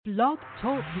Blog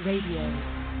Talk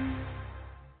Radio.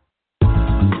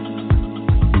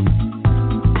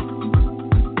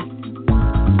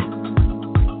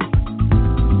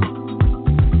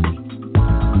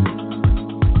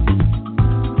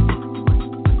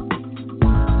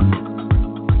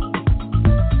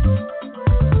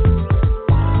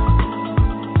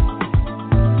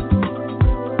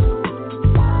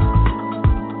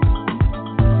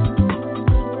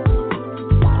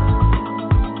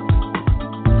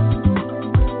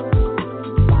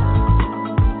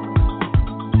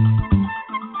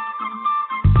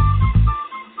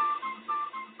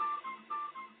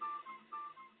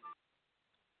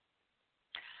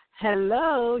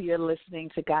 Hello, you're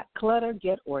listening to Got Clutter,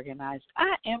 Get Organized.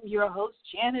 I am your host,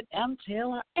 Janet M.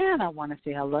 Taylor, and I want to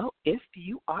say hello if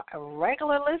you are a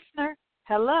regular listener.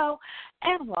 Hello,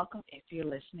 and welcome if you're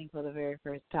listening for the very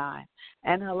first time.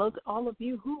 And hello to all of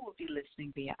you who will be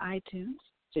listening via iTunes,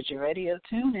 Stitcher Radio,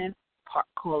 TuneIn, Park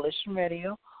Coalition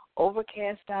Radio,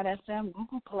 Overcast.fm,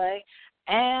 Google Play,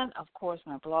 and, of course,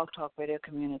 my Blog Talk Radio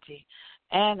community.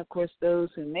 And, of course, those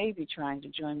who may be trying to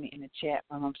join me in the chat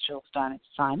room, I'm still starting to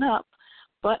sign up.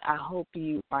 But I hope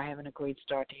you are having a great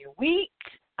start to your week.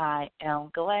 I am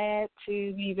glad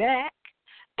to be back.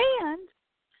 And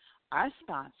our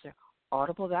sponsor,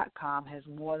 Audible.com, has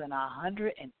more than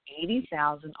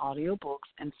 180,000 audiobooks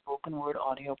and spoken word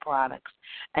audio products.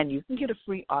 And you can get a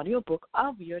free audiobook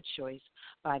of your choice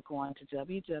by going to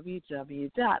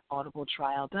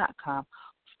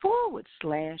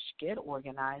www.audibletrial.com/get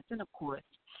organized. And, of course,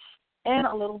 in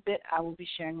a little bit, I will be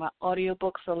sharing my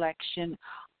audiobook selection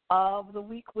of the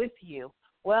week with you.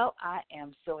 Well, I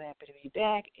am so happy to be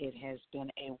back. It has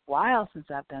been a while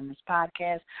since I've done this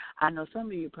podcast. I know some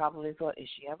of you probably thought, is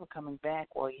she ever coming back?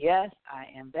 Well, yes, I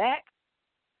am back.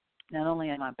 Not only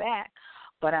am I back,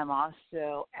 but I'm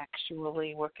also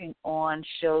actually working on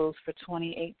shows for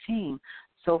 2018.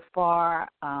 So far,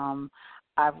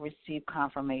 I've received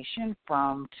confirmation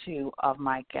from 2 of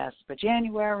my guests for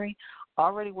January,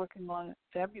 already working on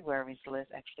February's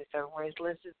list. Actually, February's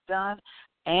list is done,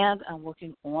 and I'm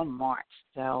working on March.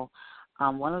 So I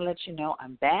want to let you know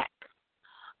I'm back.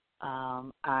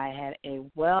 I had a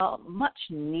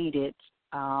much-needed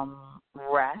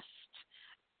rest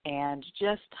and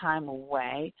just time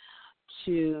away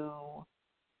to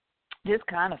just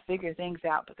kind of figure things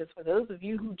out, because for those of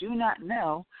you who do not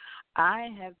know, I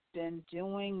have been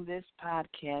doing this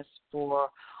podcast for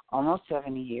almost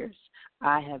 7 years.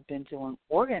 I have been doing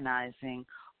organizing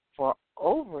for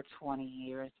over 20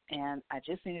 years, and I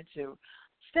just needed to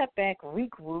step back,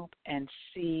 regroup, and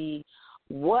see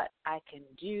what I can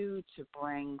do to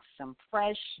bring some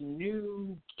fresh,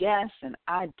 new guests and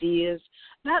ideas,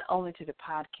 not only to the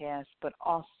podcast, but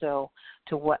also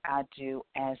to what I do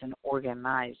as an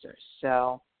organizer.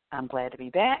 So I'm glad to be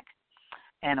back.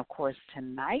 And, of course,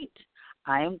 tonight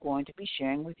I am going to be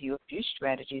sharing with you a few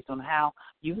strategies on how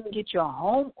you can get your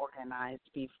home organized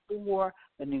before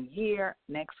the new year.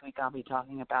 Next week I'll be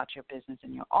talking about your business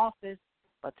and your office,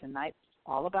 but tonight it's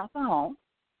all about the home.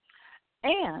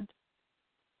 And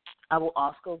I will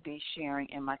also be sharing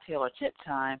in my Taylor Tip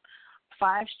Time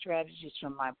 5 strategies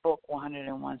from my book,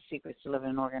 101 Secrets to Living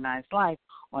an Organized Life,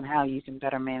 on how you can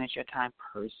better manage your time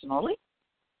personally.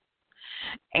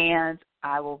 And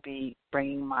I will be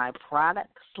bringing my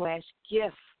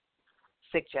product/gift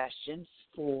suggestions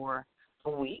for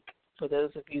the week for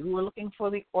those of you who are looking for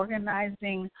the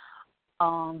organizing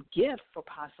gift for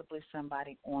possibly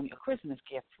somebody on your Christmas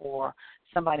gift, for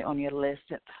somebody on your list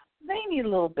that they need a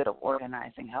little bit of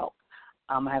organizing help.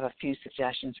 I have a few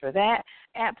suggestions for that,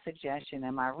 app suggestion,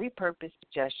 and my repurpose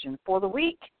suggestion for the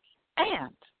week.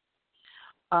 And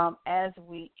as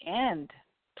we end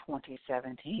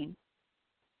 2017,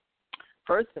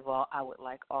 first of all, I would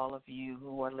like all of you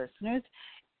who are listeners,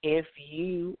 if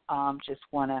you just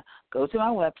want to go to my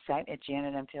website at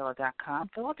janetmtaylor.com,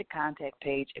 fill out the contact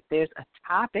page. If there's a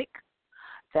topic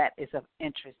that is of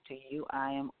interest to you,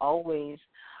 I am always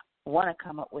want to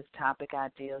come up with topic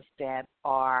ideas that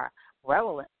are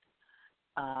relevant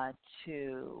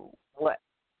to what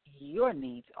your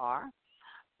needs are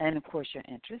and, of course, your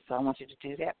interests. So I want you to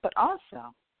do that. But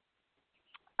also,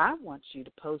 I want you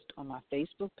to post on my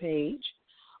Facebook page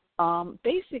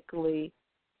basically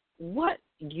what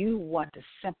you want to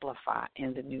simplify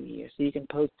in the new year. So you can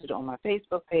post it on my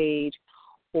Facebook page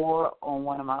or on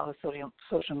one of my other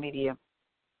social media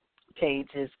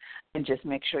pages, and just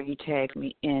make sure you tag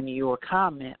me in your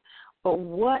comment. But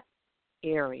what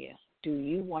area do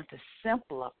you want to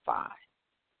simplify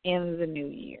in the new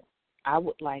year? I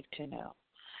would like to know.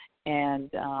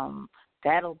 And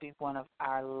That'll be one of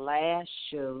our last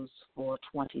shows for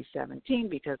 2017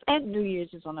 because and New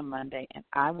Year's is on a Monday, and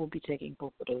I will be taking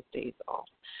both of those days off.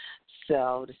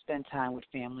 So to spend time with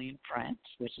family and friends,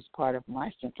 which is part of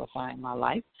my simplifying my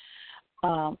life.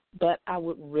 But I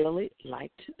would really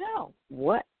like to know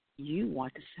what you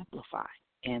want to simplify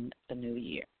in the new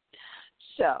year.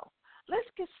 So let's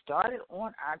get started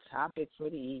on our topic for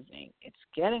the evening. It's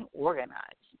getting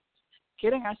organized.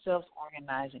 Getting ourselves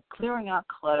organized and clearing out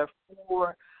clutter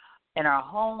for in our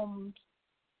homes,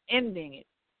 ending it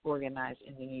organized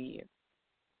in the new year.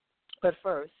 But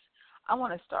first, I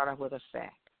want to start off with a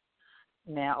fact.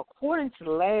 Now, according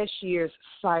to last year's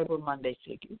Cyber Monday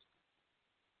figures,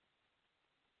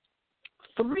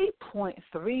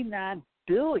 $3.39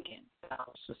 billion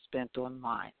was spent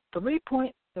online.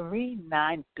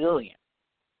 $3.39 billion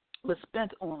was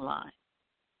spent online.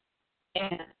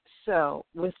 And so,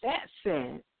 with that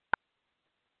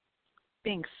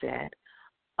being said,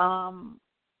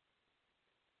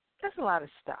 that's a lot of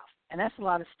stuff. And that's a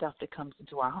lot of stuff that comes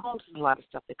into our homes and a lot of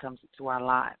stuff that comes into our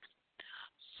lives.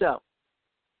 So,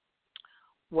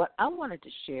 what I wanted to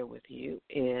share with you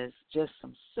is just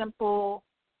some simple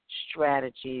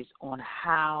strategies on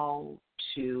how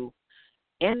to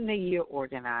end the year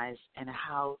organized and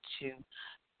how to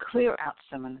clear out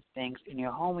some of the things in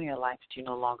your home and your life that you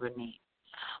no longer need.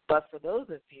 But for those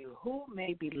of you who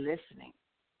may be listening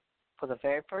for the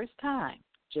very first time,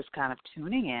 just kind of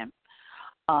tuning in,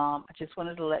 I just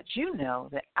wanted to let you know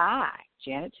that I,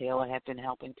 Janet Taylor, have been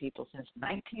helping people since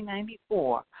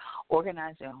 1994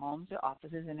 organize their homes, their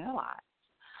offices, and their lives.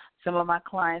 Some of my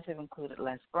clients have included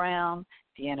Les Brown,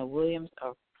 Deanna Williams,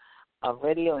 a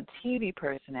radio and TV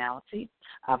personality.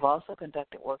 I've also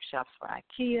conducted workshops for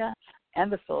IKEA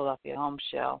and the Philadelphia Home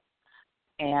Show.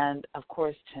 And, of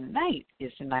course, tonight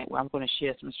is the night where I'm going to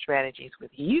share some strategies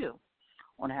with you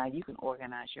on how you can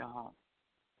organize your home.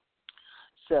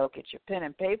 So get your pen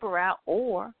and paper out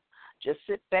or just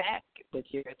sit back with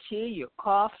your tea, your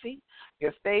coffee,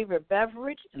 your favorite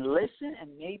beverage, and listen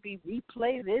and maybe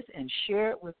replay this and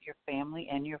share it with your family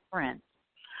and your friends.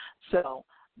 So,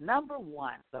 number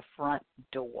one, the front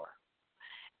door.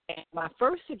 And my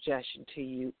first suggestion to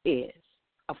you is,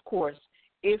 of course,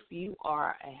 if you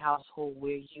are a household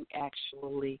where you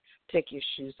actually take your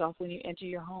shoes off when you enter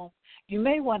your home, you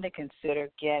may want to consider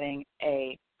getting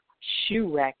a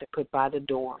shoe rack to put by the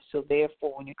door. So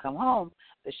therefore, when you come home,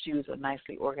 the shoes are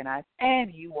nicely organized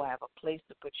and you will have a place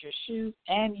to put your shoes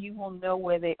and you will know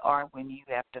where they are when you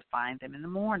have to find them in the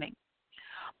morning.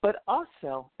 But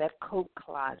also that coat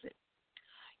closet.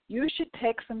 You should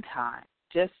take some time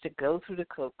just to go through the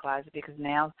coat closet because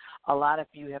now a lot of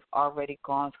you have already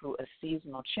gone through a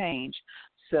seasonal change.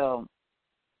 So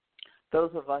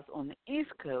those of us on the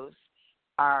East Coast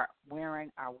are wearing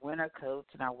our winter coats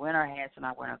and our winter hats and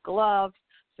our winter gloves,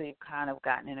 so you've kind of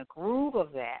gotten in a groove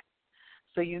of that.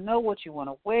 So you know what you want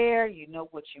to wear, you know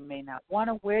what you may not want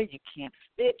to wear, you can't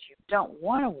fit, you don't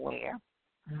want to wear.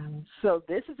 So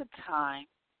this is a time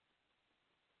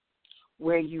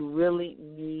where you really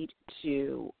need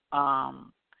to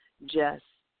just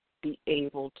be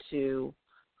able to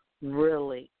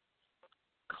really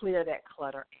clear that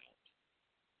clutter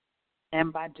out.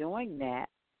 And by doing that,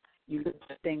 you can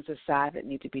put things aside that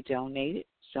need to be donated.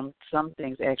 Some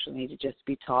things actually need to just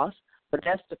be tossed, but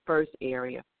that's the first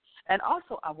area. And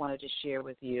also I wanted to share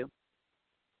with you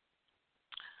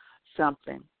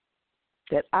something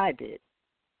that I did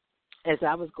as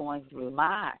I was going through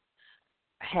my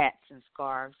hats and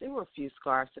scarves. There were a few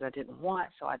scarves that I didn't want,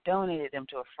 so I donated them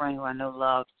to a friend who I know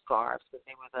loved scarves because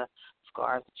they were the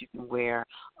scarves that you can wear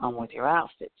with your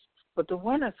outfits. But the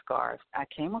winter scarves, I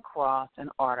came across an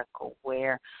article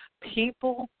where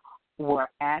people were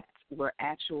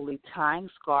actually tying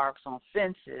scarves on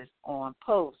fences, on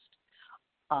posts,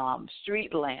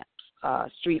 street lamps,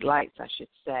 street lights, I should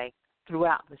say,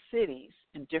 throughout the cities,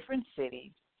 in different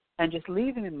cities, and just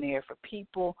leaving them there for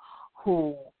people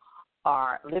who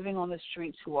are living on the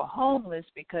streets who are homeless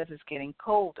because it's getting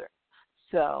colder.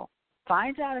 So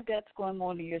find out if that's going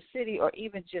on in your city or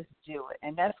even just do it.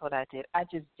 And that's what I did. I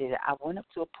just did it. I went up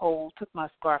to a pole, took my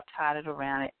scarf, tied it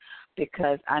around it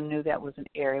because I knew that was an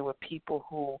area where people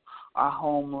who are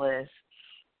homeless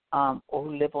or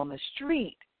who live on the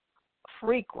street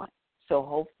frequent. So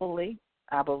hopefully,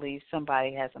 I believe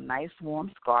somebody has a nice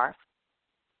warm scarf.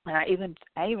 And I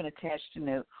even attached a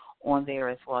note on there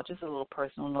as well, just a little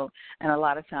personal note. And a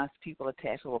lot of times people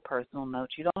attach little personal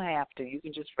notes. You don't have to. You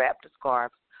can just wrap the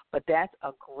scarf. But that's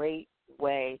a great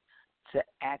way to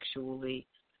actually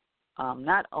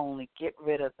not only get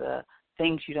rid of the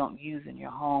things you don't use in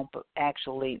your home, but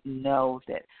actually know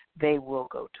that they will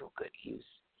go to a good use.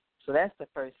 So that's the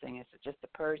first thing, is just to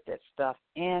purge that stuff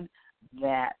in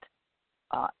that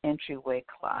entryway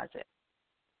closet.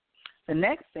 The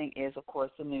next thing is, of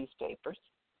course, the newspapers,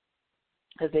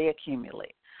 because they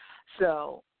accumulate.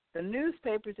 So the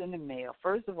newspapers in the mail,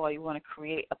 first of all, you want to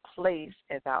create a place,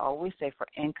 as I always say, for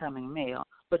incoming mail,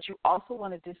 but you also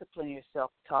want to discipline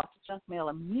yourself. Toss the junk mail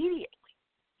immediately.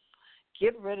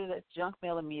 Get rid of that junk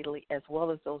mail immediately, as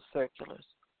well as those circulars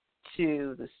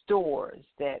to the stores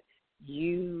that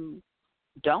you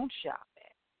don't shop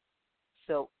at.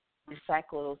 So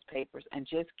recycle those papers and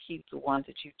just keep the ones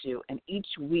that you do. And each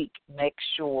week, make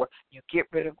sure you get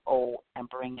rid of old and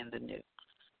bring in the new.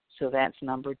 So that's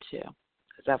number 2.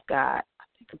 Because I've got,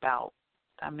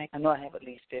 I know I have at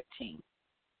least 15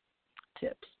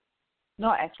 tips. No,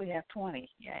 I actually have 20.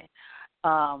 Yay.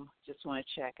 Just want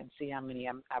to check and see how many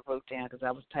I wrote down, because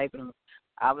I was typing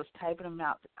them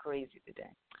out crazy today.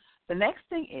 The next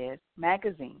thing is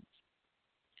magazines.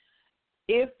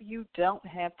 If you don't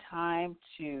have time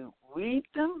to read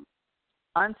them,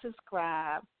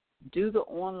 unsubscribe, do the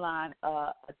online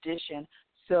edition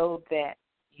so that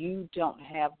you don't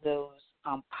have those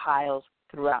piles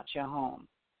throughout your home.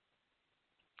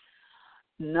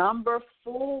 Number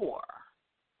 4,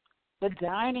 the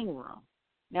dining room.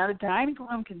 Now, the dining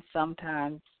room can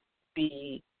sometimes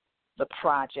be the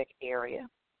project area,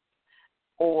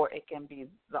 or it can be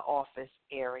the office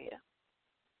area.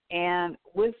 And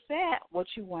with that, what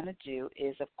you want to do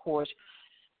is, of course,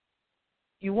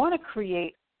 you want to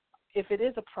create, if it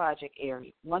is a project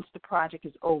area, once the project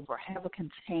is over, have a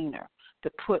container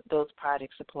to put those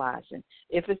project supplies in.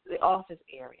 If it's the office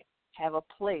area, have a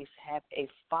place, have a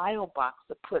file box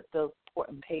to put those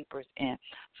important papers in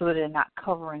so that they're not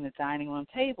covering the dining room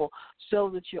table, so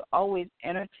that you're always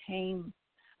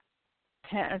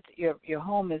your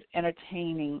home is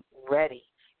entertaining ready.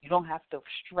 You don't have to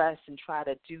stress and try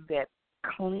to do that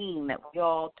clean that we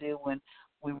all do when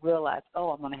we realize,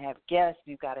 I'm going to have guests.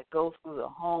 You've got to go through the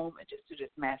home and just do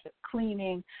this massive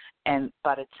cleaning, and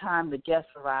by the time the guests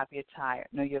arrive, you're tired.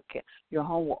 No, your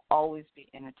home will always be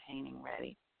entertaining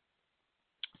ready.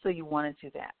 So you want to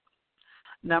do that.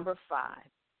 Number 5.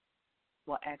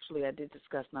 Well, actually, I did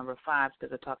discuss number 5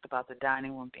 because I talked about the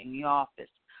dining room being the office.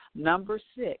 Number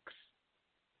 6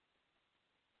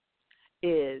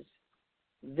 is,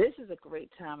 this is a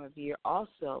great time of year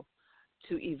also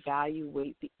to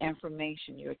evaluate the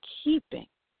information you're keeping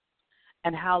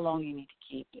and how long you need to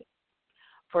keep it.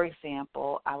 For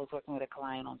example, I was working with a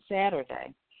client on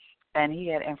Saturday, and he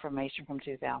had information from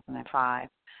 2005.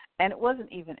 And it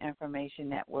wasn't even information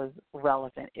that was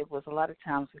relevant. It was a lot of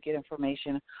times we get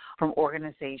information from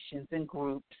organizations and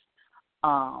groups,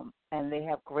 and they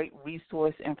have great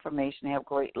resource information. They have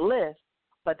great lists,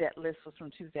 but that list was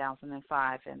from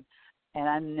 2005. And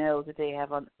I know that they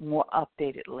have a more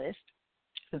updated list,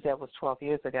 since that was 12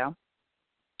 years ago.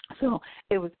 So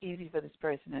it was easy for this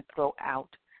person to throw out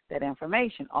that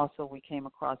information. Also, we came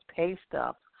across pay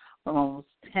stubs from almost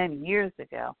 10 years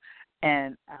ago,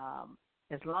 and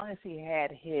as long as he had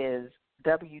his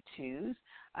W-2s,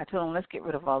 I told him, let's get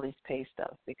rid of all these pay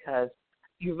stubs, because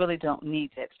you really don't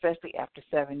need that, especially after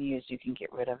 7 years. You can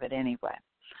get rid of it anyway.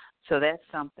 So that's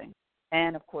something.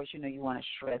 And, of course, you want to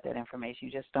shred that information.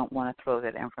 You just don't want to throw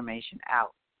that information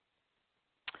out.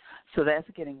 So that's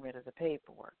getting rid of the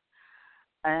paperwork.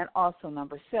 And also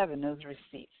number 7, those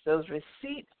receipts. Those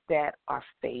receipts that are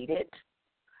faded,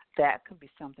 that could be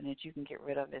something that you can get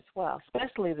rid of as well,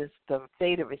 especially the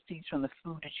faded receipts from the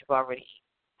food that you've already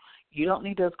eaten. You don't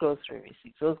need those grocery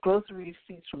receipts. Those grocery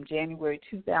receipts from January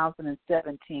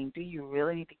 2017, do you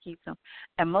really need to keep them?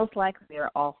 And most likely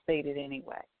they're all faded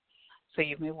anyway. So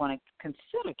you may want to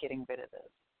consider getting rid of those.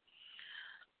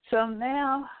 So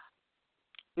now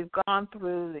we've gone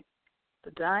through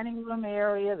the dining room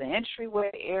area, the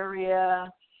entryway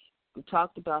area. We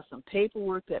talked about some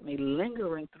paperwork that may be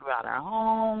lingering throughout our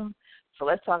home. So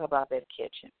let's talk about that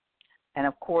kitchen. And,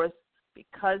 of course,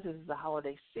 because this is the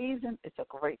holiday season, it's a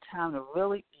great time to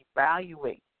really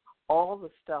evaluate all the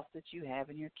stuff that you have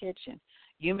in your kitchen.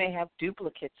 You may have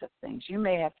duplicates of things. You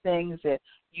may have things that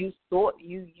you thought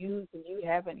you used and you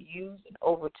haven't used in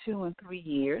over 2 and 3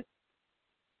 years.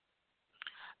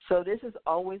 So this is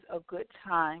always a good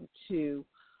time to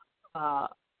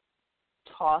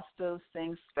toss those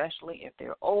things, especially if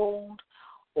they're old,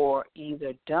 or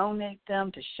either donate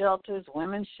them to shelters,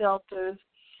 women's shelters,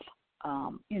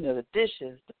 the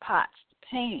dishes, the pots, the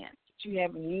pans that you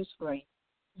haven't used for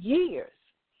years.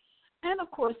 And,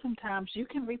 of course, sometimes you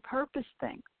can repurpose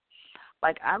things.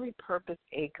 Like I repurposed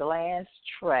a glass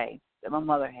tray that my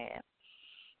mother had.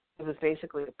 It was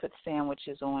basically to put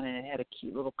sandwiches on, and it had a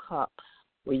cute little cup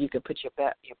where you could put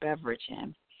your beverage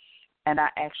in. And I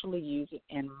actually use it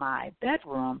in my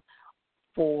bedroom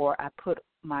I put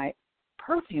my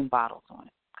perfume bottles on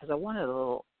it because I wanted a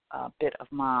little bit of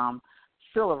mom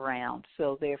still around.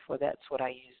 So therefore, that's what I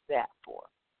use that for.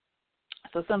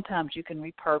 So sometimes you can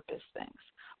repurpose things.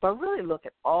 But really look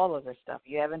at all of the stuff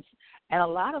you haven't. And a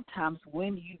lot of times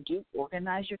when you do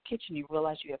organize your kitchen, you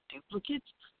realize you have duplicates,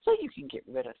 so you can get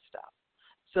rid of stuff.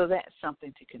 So that's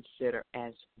something to consider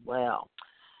as well.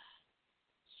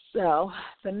 So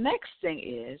the next thing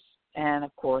is, and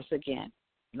of course, again,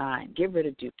 9, get rid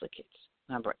of duplicates.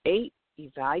 Number 8,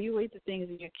 evaluate the things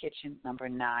in your kitchen. Number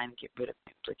 9, get rid of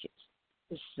duplicates.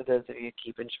 This is for those of you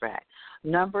keeping track.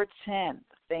 Number 10,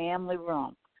 the family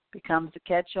room becomes the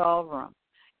catch-all room.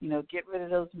 You know, get rid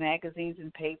of those magazines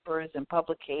and papers and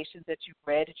publications that you've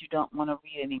read that you don't want to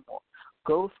read anymore.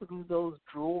 Go through those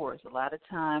drawers. A lot of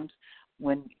times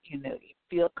when, you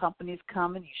feel companies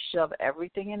coming, you shove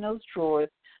everything in those drawers.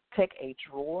 Take a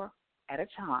drawer at a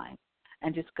time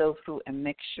and just go through and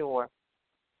make sure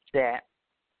that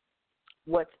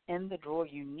what's in the drawer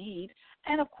you need,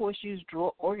 and, of course, use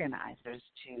drawer organizers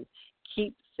to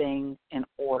keep things in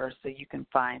order so you can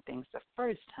find things the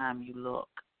first time you look.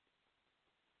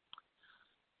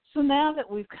 So now that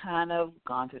we've kind of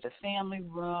gone through the family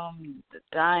room, the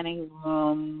dining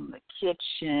room, the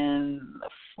kitchen, the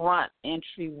front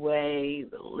entryway,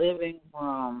 the living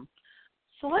room,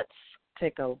 so let's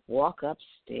take a walk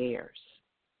upstairs.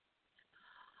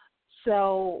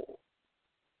 So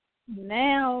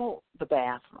now the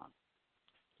bathroom.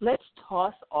 Let's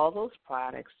toss all those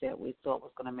products that we thought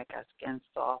was going to make our skin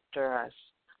softer,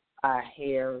 our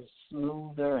hair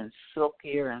smoother and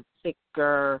silkier and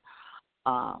thicker,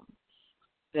 that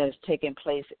has taken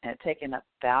place and taken up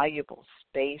valuable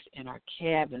space in our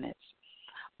cabinets.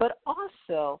 But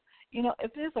also,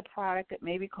 if there's a product that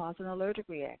maybe causes an allergic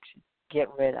reaction, get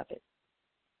rid of it.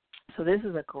 So this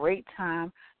is a great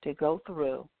time to go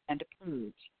through and to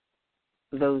purge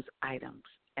those items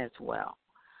as well,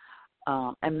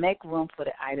 and make room for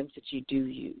the items that you do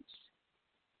use.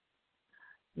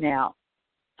 Now,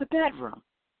 the bedroom.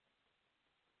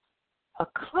 A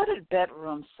cluttered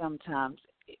bedroom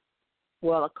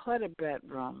a cluttered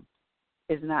bedroom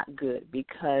is not good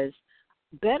because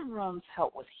bedrooms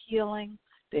help with healing,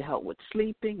 they help with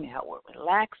sleeping, they help with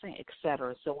relaxing,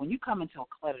 etc. So when you come into a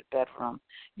cluttered bedroom,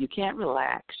 you can't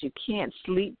relax, you can't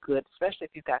sleep good, especially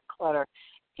if you've got clutter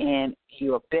in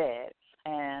your bed.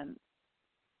 And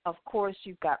of course,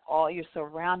 you're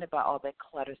surrounded by all that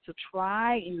clutter. So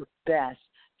try your best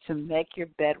to make your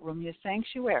bedroom your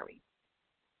sanctuary.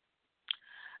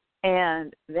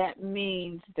 And that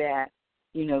means that,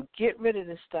 get rid of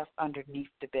the stuff underneath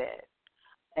the bed.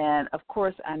 And, of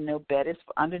course, I know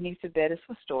underneath the bed is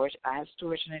for storage. I have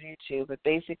storage under there, too. But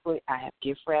basically, I have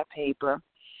gift wrap paper,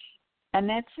 and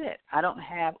that's it. I don't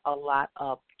have a lot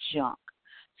of junk.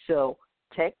 So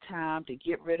take time to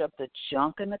get rid of the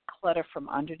junk and the clutter from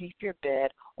underneath your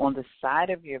bed, on the side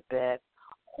of your bed,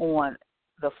 on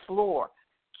the floor.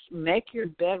 Make your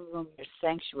bedroom your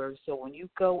sanctuary so when you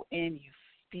go in, you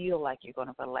feel like you're going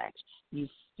to relax. You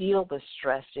feel the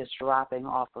stress just dropping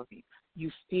off of you.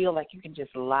 You feel like you can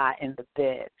just lie in the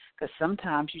bed because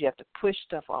sometimes you have to push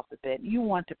stuff off the bed. You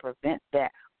want to prevent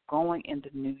that going into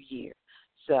the new year.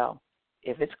 So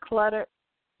if it's cluttered,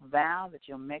 vow that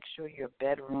you'll make sure your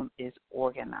bedroom is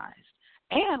organized.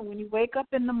 And when you wake up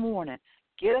in the morning,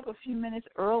 get up a few minutes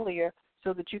earlier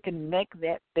so that you can make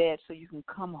that bed so you can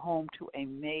come home to a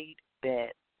made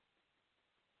bed.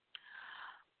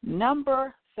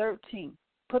 Number 13,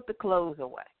 put the clothes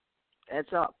away. That's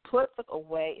all. Put them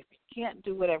away. If you can't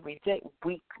do it every day,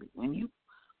 weekly. When you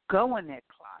go in that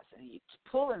closet and you're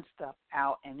pulling stuff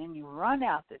out and then you run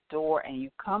out the door and you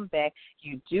come back,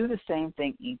 you do the same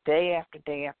thing day after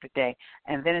day after day.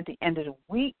 And then at the end of the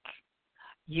week,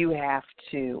 you have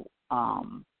to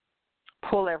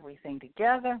pull everything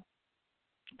together.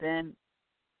 Then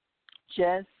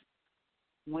just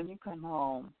when you come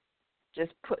home,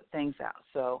 just put things out.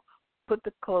 So put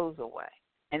the clothes away.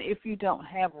 And if you don't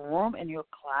have room in your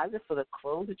closet for the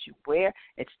clothes that you wear,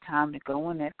 it's time to go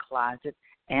in that closet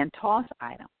and toss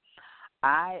items.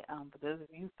 For those of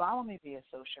you who follow me via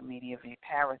social media, via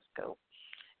Periscope,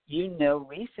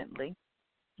 recently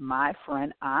my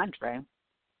friend Andre,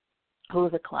 who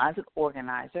is a closet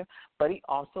organizer, but he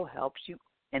also helps you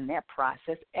in that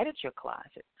process edit your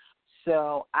closet.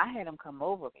 So I had him come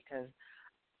over because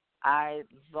I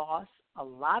lost a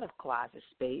lot of closet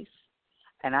space,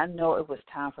 and I know it was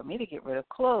time for me to get rid of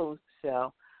clothes.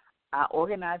 So I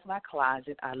organized my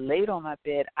closet. I laid on my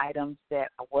bed items that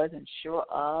I wasn't sure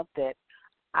of that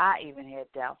I even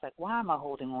had doubts, like, why am I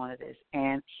holding on to this?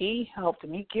 And he helped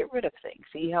me get rid of things.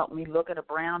 He helped me look at a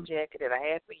brown jacket that I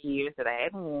had for years that I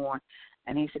hadn't worn,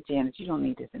 and he said, Janet, you don't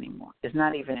need this anymore. It's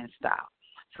not even in style.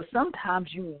 So sometimes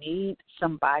you need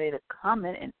somebody to come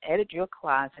in and edit your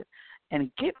closet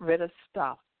and get rid of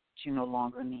stuff that you no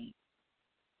longer need.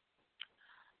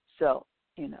 So,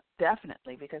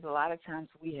 definitely, because a lot of times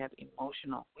we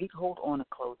hold on to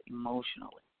clothes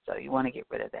emotionally. So you want to get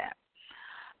rid of that.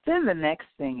 Then the next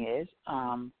thing is,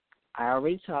 I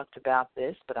already talked about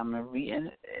this, but I'm going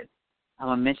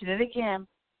to mention it again.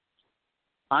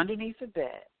 Underneath the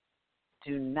bed,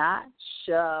 do not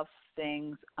shove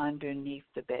things underneath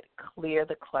the bed. Clear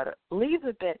the clutter. Leave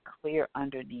the bed clear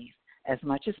underneath as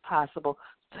much as possible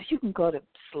so you can go to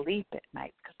sleep at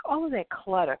night, because all of that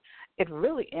clutter, it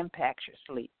really impacts your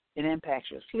sleep. It impacts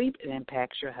your sleep. It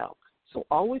impacts your health. So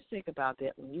always think about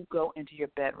that when you go into your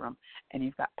bedroom and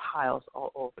you've got piles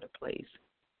all over the place.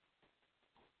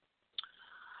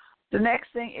 The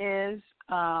next thing is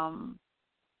the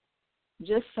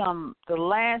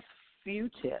last few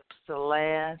tips, the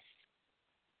last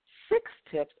 6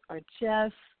 tips are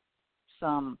just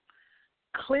some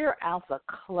clear out the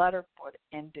clutter for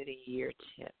the end of the year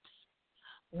tips.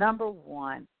 Number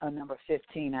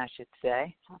 15, I should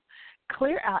say.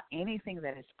 Clear out anything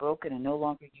that is broken and no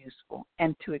longer useful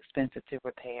and too expensive to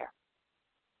repair.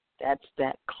 That's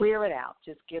that. Clear it out.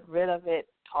 Just get rid of it,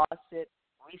 toss it,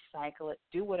 recycle it,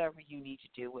 do whatever you need to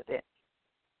do with it.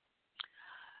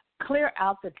 Clear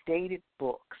out the dated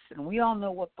books, and we all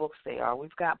know what books they are.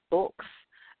 We've got books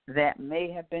that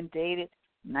may have been dated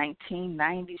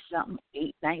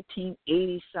 1990-something,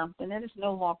 1980-something, and it's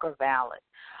no longer valid.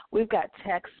 We've got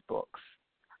textbooks.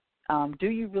 Do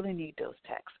you really need those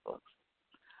textbooks?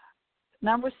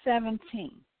 Number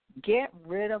 17, get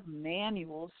rid of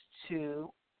manuals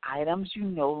to items you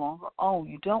no longer own.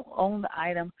 You don't own the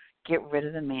item, get rid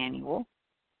of the manual.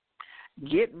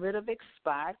 Get rid of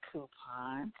expired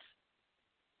coupons.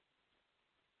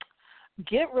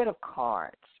 Get rid of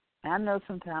cards. I know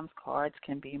sometimes cards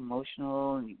can be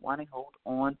emotional and you want to hold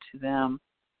on to them.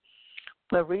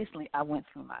 But recently I went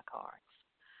through my cards.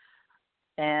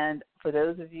 And for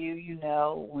those of you,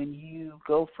 when you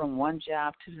go from one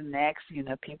job to the next,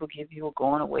 people give you a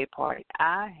going-away party.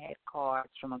 I had cards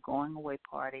from a going-away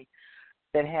party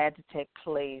that had to take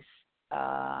place.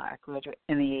 I graduated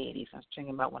in the 80s. I was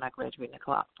thinking about when I graduated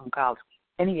from college,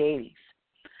 in the 80s.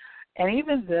 And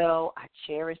even though I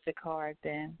cherished the card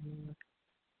then,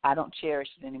 I don't cherish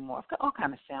it anymore. I've got all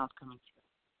kind of sounds coming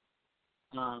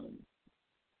through,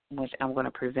 which I'm going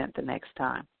to prevent the next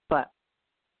time. But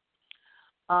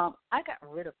I got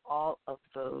rid of all of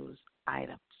those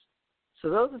items. So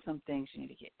those are some things you need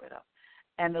to get rid of.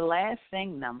 And the last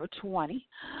thing, number 20,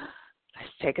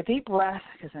 let's take a deep breath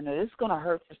because I know this is going to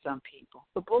hurt for some people.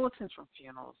 The bulletins from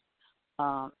funerals.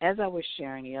 As I was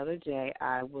sharing the other day,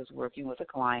 I was working with a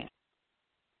client.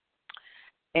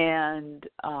 And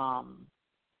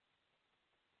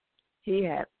he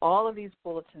had all of these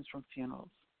bulletins from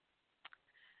funerals.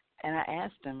 And I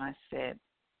asked him, I said,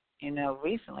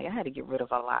 recently I had to get rid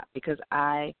of a lot because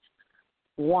the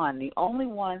only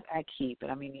ones I keep,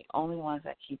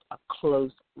 are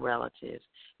close relatives.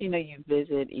 You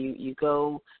visit, you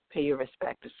go pay your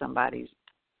respect to somebody's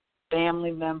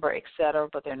family member, et cetera,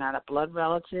 but they're not a blood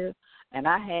relative. And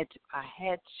I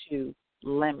had to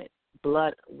limit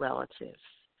blood relatives,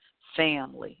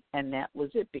 family, and that was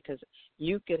it, because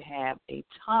you could have a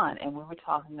ton, and we were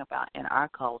talking about in our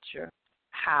culture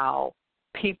how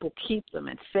people keep them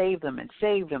and save them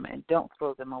and don't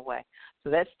throw them away. So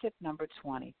that's tip number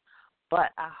 20.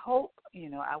 But I hope,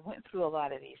 I went through a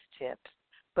lot of these tips,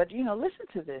 but, listen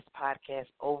to this podcast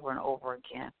over and over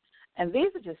again. And these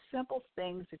are just simple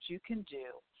things that you can do,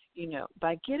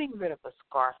 by getting rid of a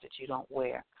scarf that you don't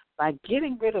wear, by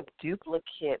getting rid of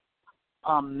duplicate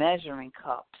measuring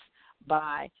cups,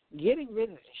 by getting rid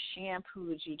of the shampoo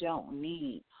that you don't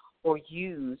need or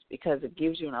use because it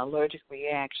gives you an allergic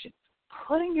reaction,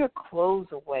 putting your clothes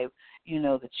away,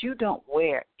 that you don't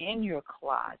wear in your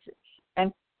closet,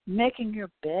 and making your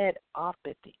bed up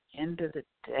at the end of the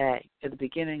day, at the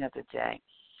beginning of the day.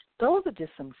 Those are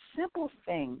just some simple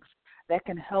things that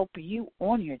can help you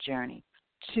on your journey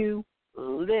to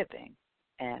living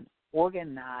an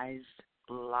organized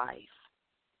life.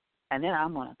 And then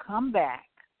I'm going to come back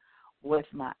with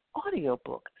my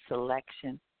audiobook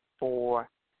selection for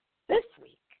this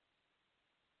week.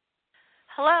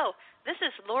 Hello, this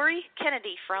is Lori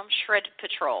Kennedy from Shred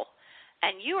Patrol,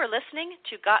 and you are listening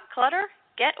to Got Clutter?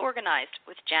 Get Organized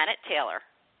with Janet Taylor.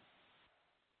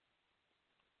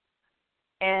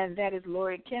 And that is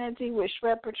Lori Kennedy with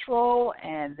Shred Patrol,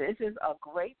 and this is a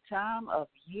great time of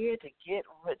year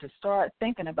to start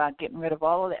thinking about getting rid of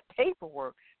all of that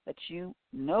paperwork that you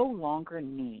no longer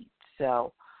need.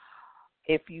 So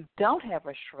if you don't have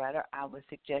a shredder, I would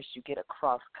suggest you get a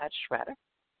crosscut shredder,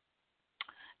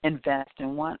 invest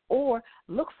in one, or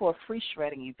look for a free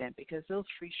shredding event, because those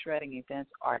free shredding events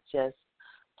are just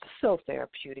so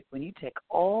therapeutic when you take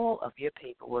all of your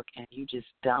paperwork and you just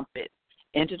dump it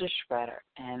into the shredder,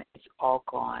 and it's all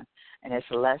gone, and there's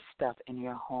less stuff in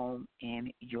your home, in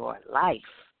your life.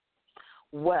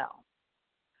 Well,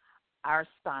 our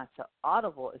sponsor,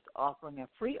 Audible, is offering a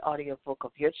free audiobook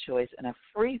of your choice and a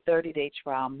free 30-day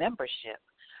trial membership.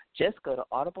 Just go to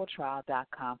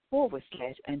audibletrial.com/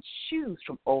 and choose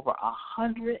from over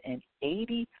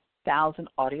 180,000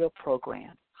 audio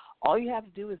programs. All you have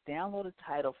to do is download a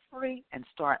title free and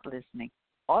start listening.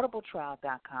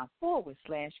 audibletrial.com/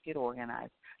 get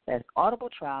organized. That's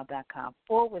audibletrial.com/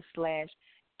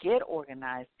 get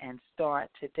organized and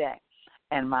start today.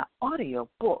 And my audio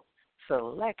book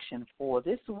selection for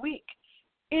this week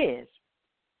is,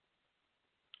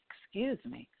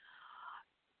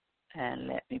 and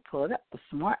let me pull it up, The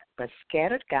Smart but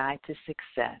Scattered Guide to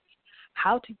Success.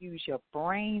 How to use your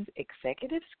brain's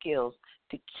executive skills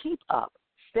to keep up,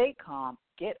 stay calm,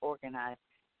 get organized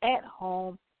at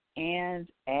home and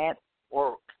at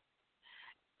work.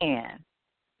 And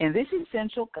in this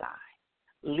essential guide,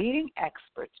 leading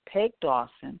experts Peg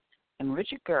Dawson and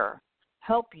Richard Gere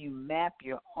help you map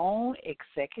your own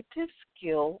executive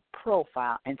skill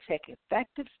profile and take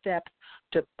effective steps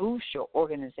to boost your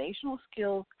organizational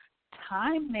skills,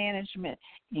 time management,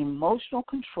 emotional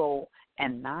control,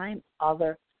 and 9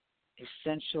 other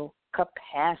essential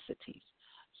capacities.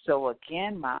 So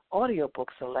again, my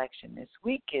audiobook selection this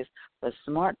week is The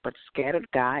Smart but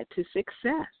Scattered Guide to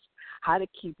Success, how to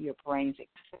keep your brain's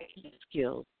executive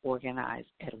skills organized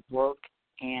at work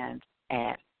and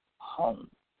at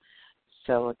home.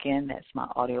 So again, that's my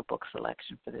audiobook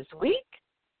selection for this week.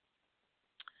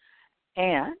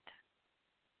 And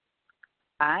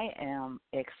I am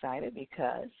excited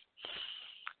because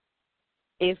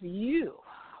if you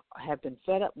have been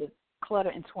fed up with clutter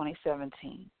in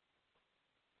 2017,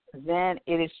 then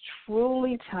it is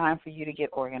truly time for you to get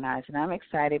organized. And I'm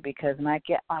excited because when I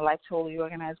Get My Life Totally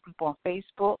Organized group on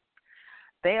Facebook,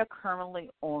 they are currently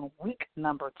on week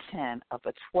number 10 of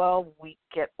a 12-week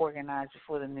Get Organized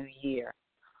Before the New Year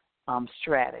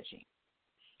strategy.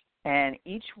 And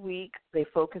each week they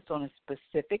focus on a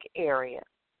specific area.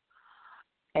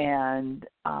 And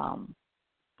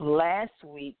last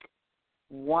week,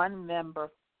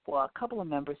 a couple of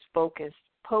members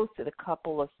posted a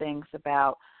couple of things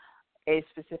about a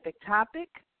specific topic.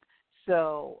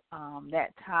 So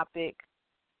that topic,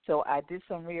 so I did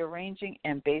some rearranging,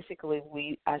 and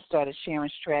basically I started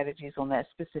sharing strategies on that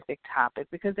specific topic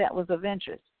because that was of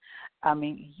interest. I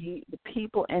mean, the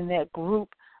people in that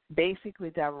group basically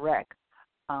direct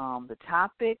the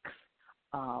topics.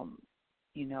 I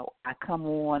come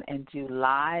on and do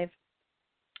live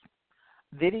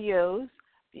videos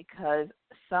because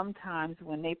sometimes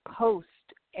when they post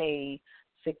a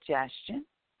suggestion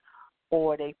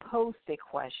or they post a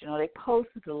question or they post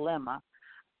a dilemma,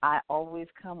 I always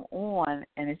come on,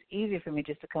 and it's easier for me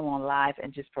just to come on live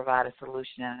and just provide a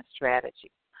solution and a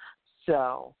strategy.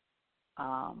 So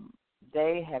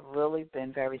they have really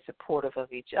been very supportive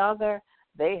of each other.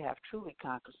 They have truly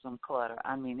conquered some clutter.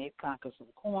 I mean, they've conquered some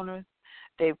corners.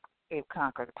 They've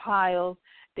conquered piles.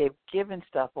 They've given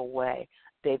stuff away.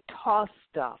 They've tossed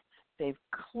stuff. They've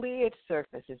cleared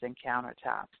surfaces and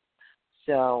countertops.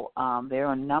 So they're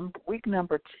on week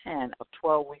number 10 of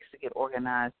 12 weeks to get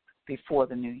organized before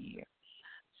the new year.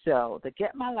 So the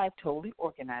Get My Life Totally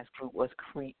Organized group was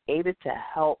created to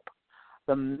help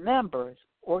the members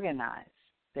organize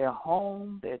their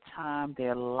home, their time,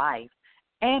 their life,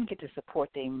 and get the support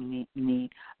they need,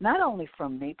 not only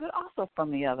from me, but also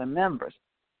from the other members.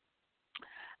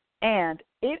 And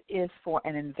it is for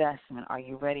an investment. Are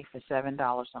you ready for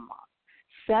 $7 a month?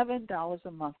 $7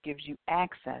 a month gives you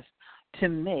access to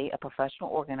me, a professional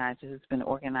organizer who's been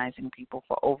organizing people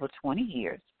for over 20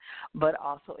 years. But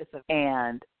also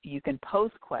and you can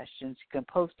post questions, you can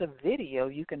post a video,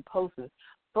 you can post a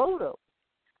photo.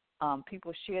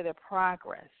 People share their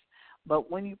progress. But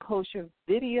when you post your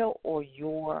video or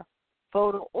your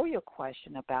photo or your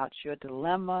question about your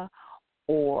dilemma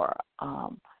or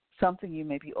something you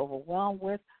may be overwhelmed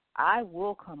with, I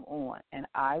will come on and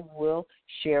I will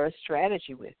share a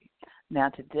strategy with you. Now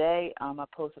today I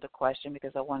posted a question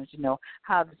because I wanted to know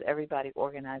how does everybody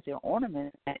organize their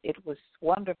ornaments, and it was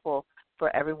wonderful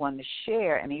for everyone to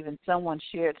share, and even someone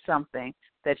shared something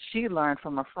that she learned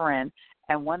from a friend,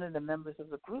 and one of the members of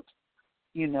the group,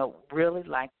 really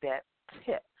liked that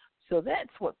tip. So that's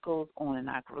what goes on in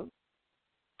our group.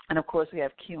 And, of course, we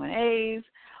have Q&As.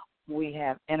 We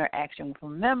have interaction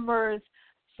with members.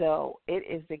 So it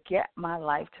is the Get My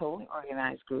Life Totally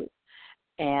Organized group.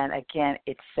 And, again,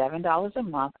 it's $7 a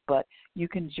month, but you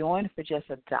can join for just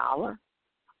 $1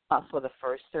 for the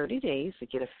first 30 days to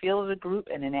get a feel of the group.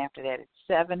 And then after that,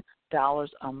 it's $7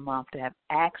 a month to have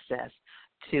access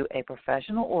to a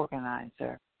professional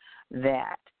organizer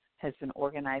that has been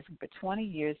organizing for 20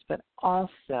 years, but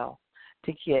also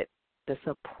to get the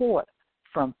support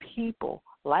from people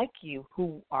like you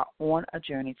who are on a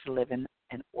journey to live in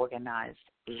an organized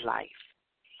life.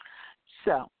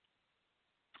 So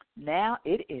now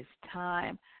it is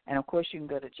time, and of course you can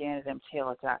go to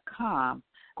janetmtaylor.com,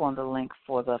 go on the link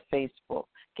for the Facebook,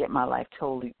 Get My Life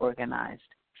Totally Organized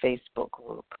Facebook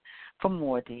group for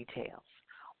more details.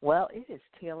 Well, it is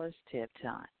Taylor's Tip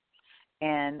time,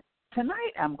 and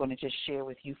tonight I'm going to just share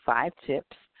with you 5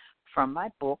 tips from my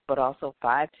book, but also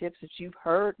 5 tips that you've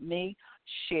heard me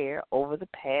share over the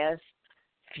past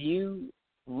few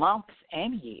months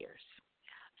and years.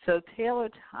 So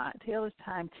Taylor's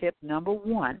time tip number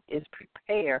 1 is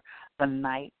prepare the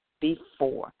night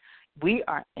before. We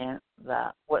are in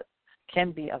what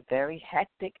can be a very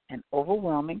hectic and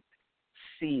overwhelming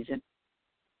season.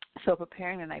 So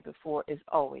preparing the night before is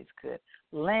always good.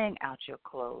 Laying out your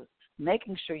clothes,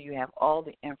 making sure you have all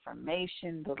the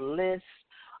information, the list,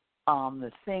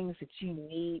 the things that you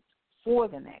need for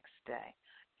the next day.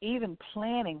 Even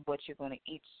planning what you're going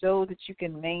to eat so that you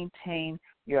can maintain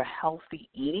your healthy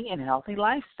eating and healthy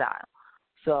lifestyle.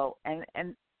 So,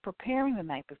 and preparing the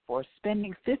night before,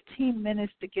 spending 15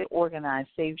 minutes to get organized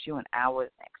saves you an hour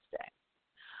the next day.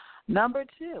 Number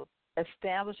 2,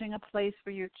 establishing a place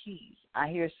for your keys. I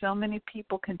hear so many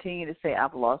people continue to say,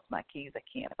 I've lost my keys, I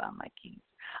can't find my keys.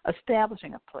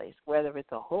 Establishing a place, whether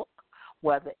it's a hook,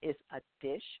 whether it's a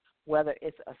dish, whether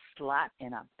it's a slot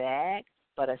in a bag,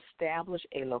 but establish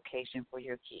a location for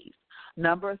your keys.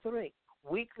 Number 3,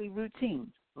 weekly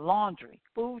routines, laundry,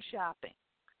 food shopping.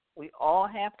 We all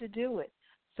have to do it.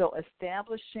 So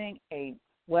establishing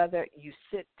whether you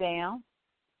sit down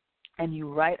and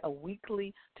you write a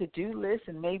weekly to-do list,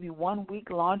 and maybe 1 week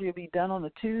laundry will be done on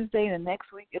a Tuesday, and the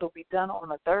next week it'll be done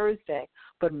on a Thursday,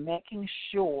 but making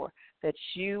sure that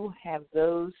you have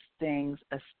those things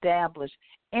established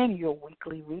in your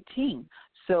weekly routine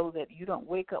so that you don't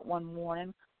wake up one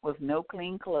morning with no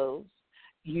clean clothes,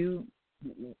 you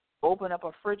open up a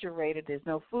refrigerator, there's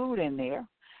no food in there,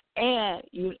 and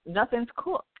nothing's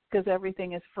cooked because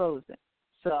everything is frozen.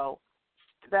 So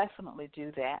definitely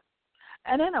do that.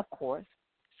 And then, of course,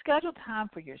 schedule time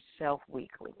for yourself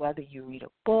weekly, whether you read a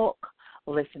book,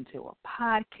 listen to a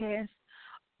podcast,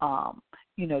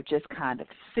 just kind of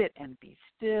sit and be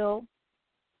still.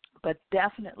 But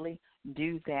definitely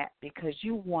do that because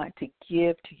you want to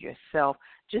give to yourself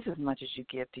just as much as you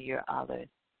give to your others.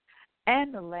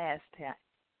 And the last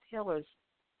Taylor's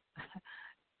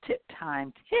tip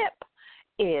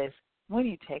is when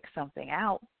you take something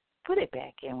out, put it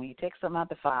back in. When you take something out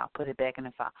the file, put it back in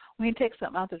the file. When you take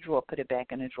something out the drawer, put it back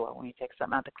in the drawer. When you take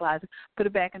something out the closet, put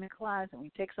it back in the closet. When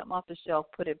you take something off the shelf,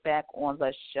 put it back on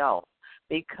the shelf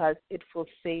because it will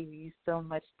save you so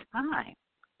much time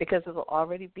because it will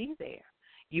already be there.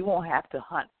 You won't have to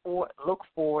hunt for it, look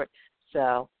for it.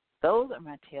 So those are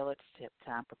my tailored tip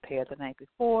time. Prepare the night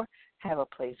before, have a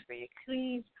place for your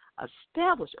keys,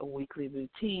 establish a weekly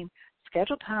routine,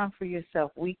 schedule time for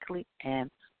yourself weekly, and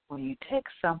when you take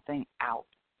something out,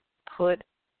 put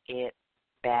it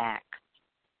back.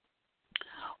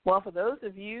 Well, for those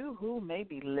of you who may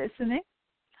be listening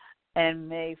and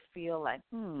may feel like,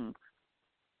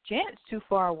 Janet's too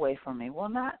far away from me. Well,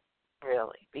 not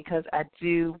really, because I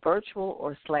do virtual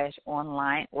or /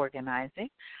 online organizing,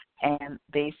 and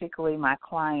basically my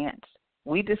clients,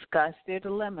 we discuss their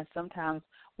dilemmas. Sometimes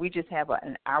we just have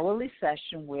an hourly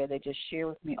session where they just share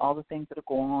with me all the things that are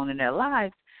going on in their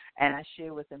lives, and I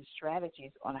share with them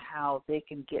strategies on how they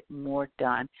can get more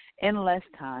done in less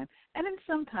time. And then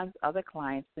sometimes other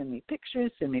clients send me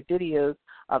pictures, send me videos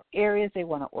of areas they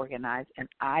want to organize, and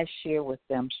I share with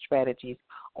them strategies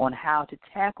on how to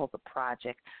tackle the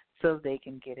project so they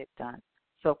can get it done.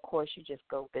 So, of course, you just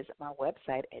go visit my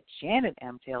website at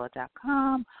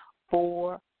janetmtaylor.com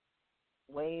for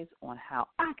ways on how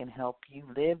I can help you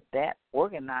live that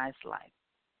organized life.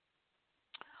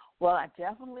 Well, I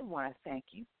definitely want to thank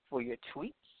you for your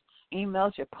tweets,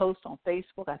 emails, your posts on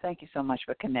Facebook. I thank you so much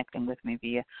for connecting with me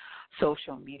via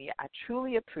social media. I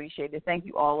truly appreciate it. Thank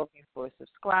you, all of you, for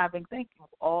subscribing. Thank you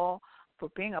all for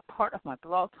being a part of my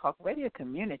Blog Talk Radio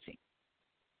community.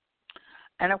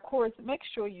 And, of course, make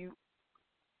sure you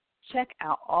check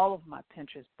out all of my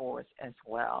Pinterest boards as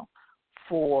well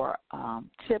for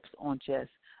tips on just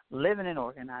living an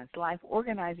organized life,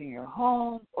 organizing your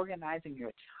home, organizing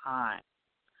your time.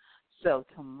 So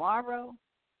tomorrow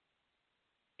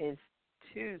is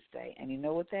Tuesday, and you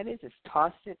know what that is? It's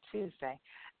Toss It Tuesday.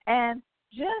 And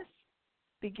just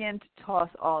begin to toss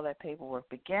all that paperwork.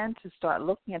 Begin to start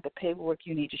looking at the paperwork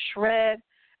you need to shred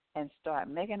and start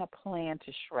making a plan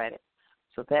to shred it.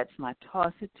 So that's my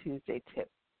Toss It Tuesday tip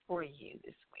for you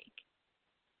this week.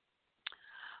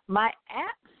 My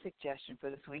app suggestion for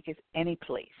this week is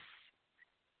Anyplace,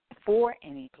 for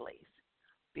Anyplace,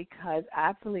 because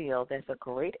I feel that's a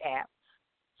great app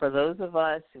for those of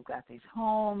us who've got these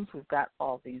homes, we've got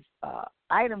all these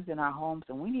items in our homes,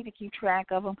 and we need to keep track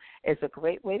of them. It's a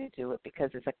great way to do it because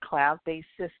it's a cloud-based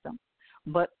system.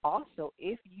 But also,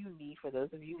 if you need, for those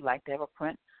of you who like to have a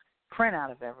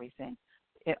printout of everything,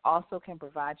 it also can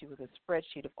provide you with a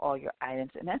spreadsheet of all your items,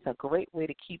 and that's a great way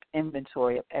to keep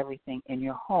inventory of everything in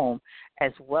your home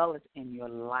as well as in your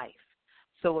life.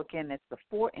 So, again, that's the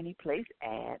For Anyplace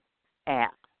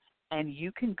app, and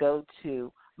you can go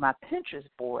to my Pinterest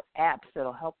board, apps that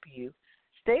will help you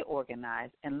stay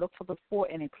organized, and look for the For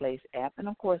Anyplace app. And,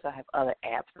 of course, I have other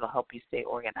apps that will help you stay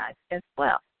organized as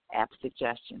well, app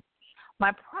suggestions.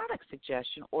 My product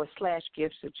suggestion or /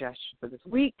 gift suggestion for this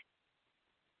week,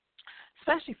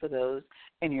 especially for those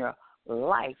in your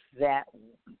life that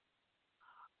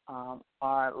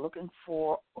are looking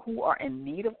for, who are in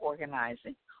need of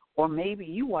organizing, or maybe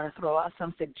you want to throw out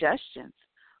some suggestions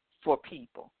for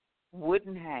people.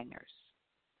 Wooden hangers.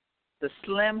 The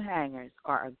slim hangers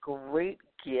are a great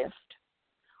gift.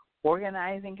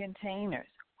 Organizing containers,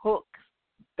 hooks,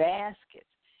 baskets,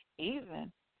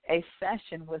 even a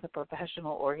session with a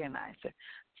professional organizer.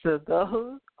 So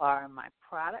those are my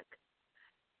product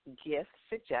gift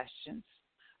suggestions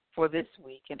for this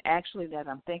week. And actually, that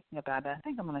I'm thinking about, I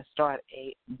think I'm going to start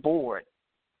a board,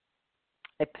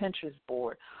 a Pinterest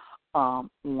board on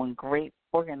great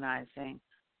organizing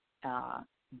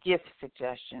gift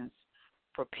suggestions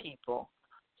for people.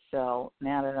 So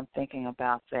now that I'm thinking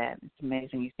about that, it's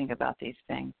amazing you think about these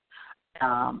things.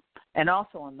 And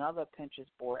also another Pinterest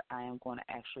board I am going to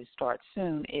actually start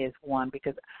soon is one,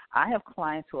 because I have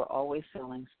clients who are always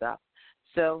selling stuff.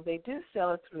 So they do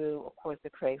sell it through, of course, the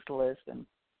Craigslist and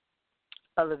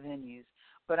other venues.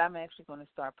 But I'm actually going to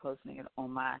start posting it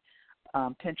on my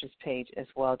Pinterest page as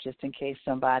well, just in case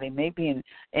somebody may be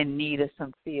in need of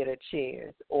some theater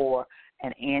chairs or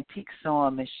an antique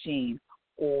sewing machine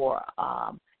or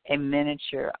a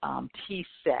miniature tea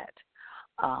set.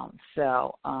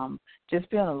 So just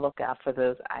be on the lookout for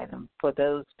those items, for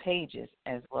those pages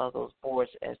as well, those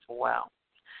boards as well.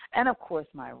 And, of course,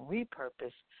 my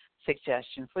repurpose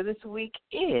suggestion for this week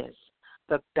is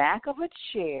the back of a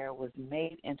chair was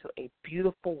made into a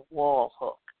beautiful wall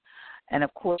hook. And,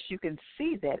 of course, you can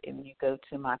see that when you go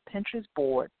to my Pinterest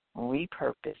board,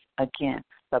 repurpose. Again,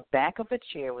 the back of a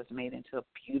chair was made into a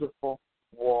beautiful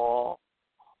wall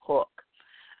hook.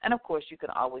 And, of course, you can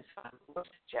always find more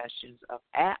suggestions of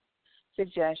app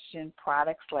suggestion,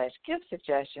 product / gift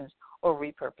suggestions, or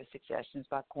repurpose suggestions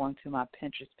by going to my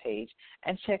Pinterest page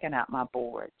and checking out my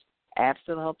boards. Apps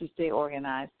that will help you stay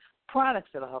organized, products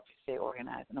that will help you stay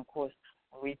organized, and, of course,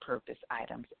 repurpose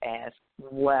items as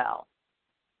well.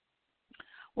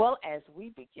 Well, as we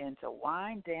begin to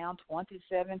wind down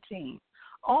 2017,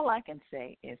 all I can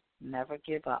say is never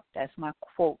give up. That's my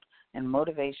quote and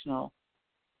motivational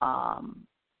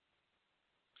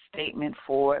statement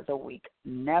for the week.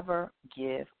 Never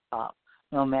give up.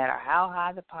 No matter how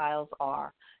high the piles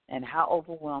are and how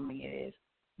overwhelming it is,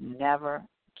 never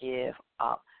give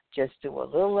up. Just do a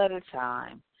little at a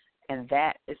time, and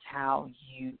that is how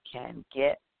you can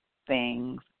get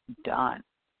things done.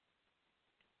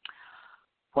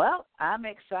 Well, I'm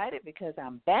excited because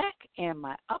I'm back in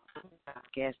my upcoming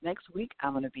podcast next week.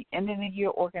 I'm going to be ending the year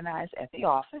organized at the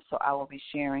office, so I will be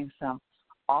sharing some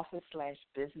office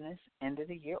 / business end of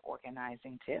the year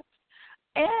organizing tips.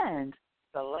 And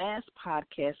the last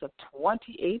podcast of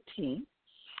 2018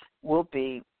 will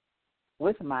be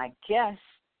with my guest,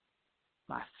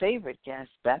 my favorite guest,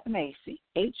 Beth Macy,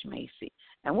 H. Macy,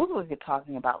 and we will be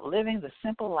talking about living the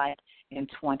simple life in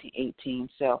 2018.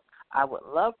 So I would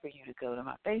love for you to go to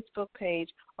my Facebook page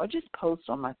or just post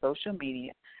on my social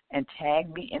media and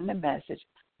tag me in the message,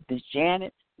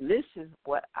 Janet, this is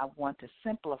what I want to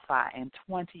simplify in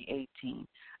 2018.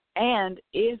 And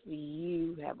if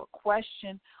you have a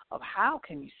question of how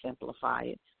can you simplify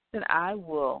it, then I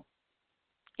will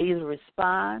either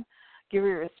give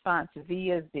you a response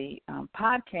via the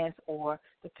podcast, or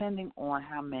depending on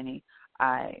how many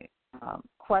I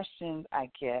questions I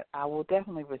get, I will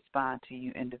definitely respond to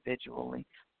you individually,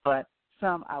 but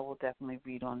some I will definitely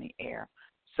read on the air.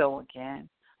 So again,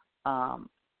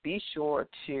 be sure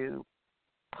to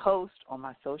post on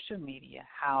my social media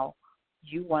how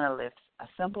you want to live a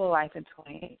simpler life in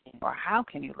 2018, or how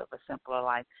can you live a simpler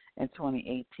life in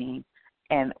 2018,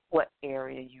 and what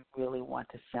area you really want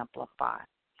to simplify.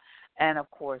 And,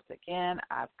 of course, again,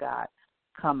 I've got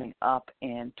coming up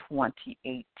in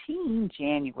 2018,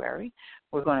 January,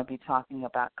 we're going to be talking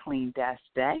about Clean Desk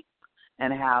Day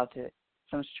and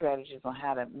some strategies on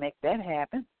how to make that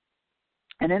happen.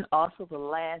 And then also the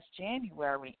last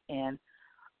January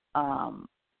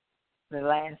the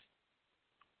last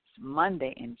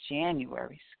Monday in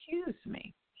January,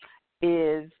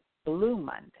 is Blue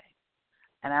Monday.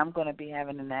 And I'm going to be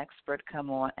having an expert come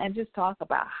on and just talk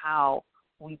about how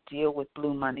we deal with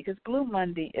Blue Monday, because Blue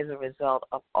Monday is a result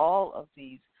of all of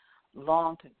these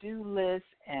long to-do lists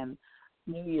and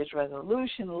New Year's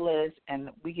resolution lists, and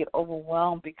we get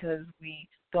overwhelmed because we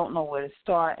don't know where to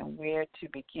start and where to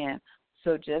begin.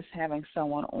 So just having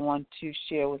someone on to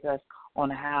share with us on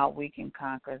how we can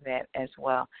conquer that as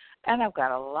well. And I've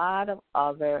got a lot of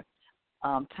other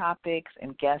topics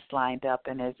and guests lined up,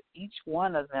 and as each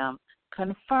one of them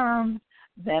confirmed,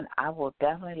 then I will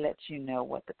definitely let you know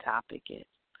what the topic is.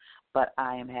 But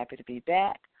I am happy to be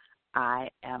back. I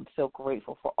am so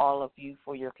grateful for all of you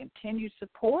for your continued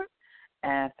support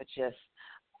and for just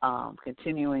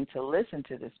continuing to listen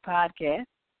to this podcast.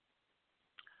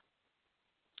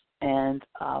 And,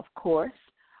 of course,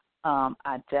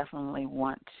 I definitely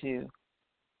want to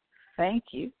thank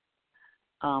you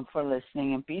for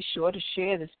listening, and be sure to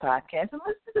share this podcast and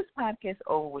listen to this podcast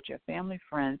over with your family,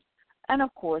 friends, and,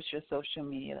 of course, your social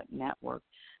media network.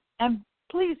 And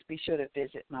please be sure to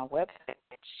visit my website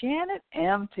at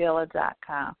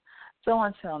janetmtaylor.com. So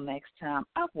until next time,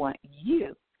 I want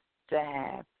you to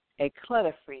have a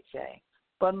clutter-free day,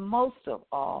 but most of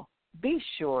all, be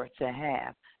sure to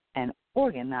have an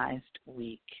organized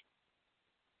week.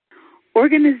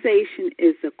 Organization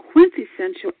is a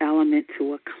quintessential element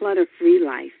to a clutter-free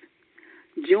life.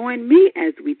 Join me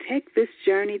as we take this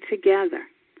journey together.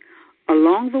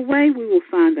 Along the way, we will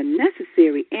find the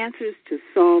necessary answers to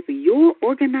solve your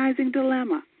organizing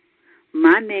dilemma.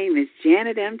 My name is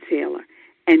Janet M. Taylor,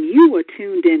 and you are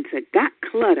tuned in to Got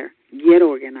Clutter, Get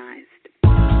Organized.